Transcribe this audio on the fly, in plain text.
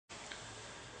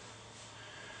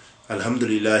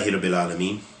Alhamdulillahi Rabbil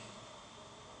Alameen.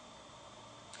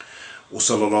 Wa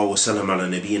sallallahu wa sallam ala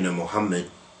nabiyyina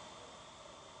Muhammad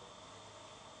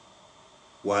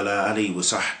wa ala alihi wa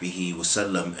sahbihi wa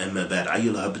sallam, amma ba'd.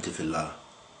 Ayyul habati fillah.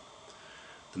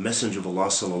 The Messenger of Allah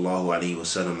sallallahu alayhi wa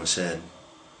sallam said,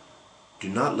 do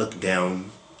not look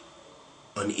down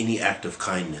on any act of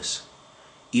kindness,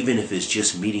 even if it's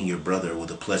just meeting your brother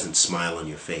with a pleasant smile on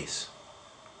your face.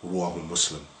 Rawaafidh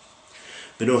Muslim.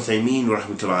 Ibn Uthaymeen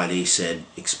rahmatullahi alayhi said,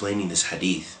 explaining this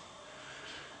hadith,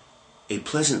 a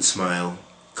pleasant smile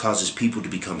causes people to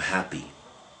become happy,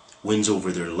 wins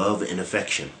over their love and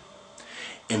affection,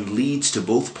 and leads to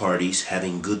both parties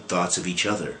having good thoughts of each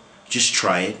other. Just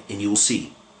try it and you'll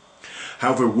see.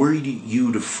 However, were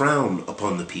you to frown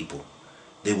upon the people,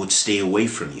 they would stay away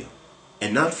from you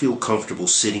and not feel comfortable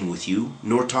sitting with you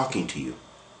nor talking to you.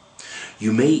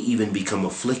 You may even become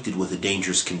afflicted with a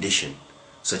dangerous condition,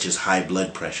 such as high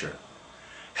blood pressure.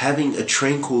 Having a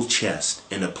tranquil chest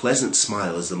and a pleasant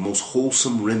smile is the most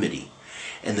wholesome remedy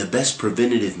and the best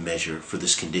preventative measure for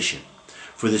this condition.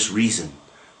 For this reason,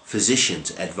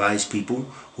 physicians advise people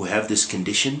who have this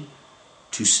condition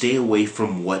to stay away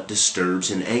from what disturbs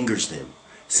and angers them,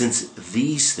 since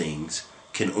those things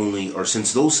can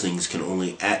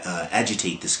only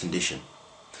agitate this condition.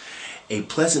 A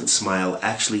pleasant smile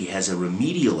actually has a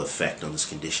remedial effect on this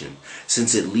condition,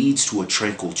 since it leads to a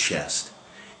tranquil chest,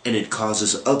 and it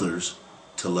causes others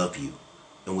to love you.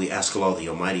 And we ask Allah the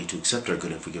Almighty to accept our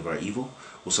good and forgive our evil.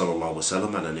 Wa sallallahu wa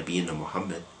sallam ala nabiyyina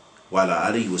Muhammad wa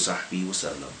ala alihi wa sahbihi wa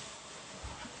sallam.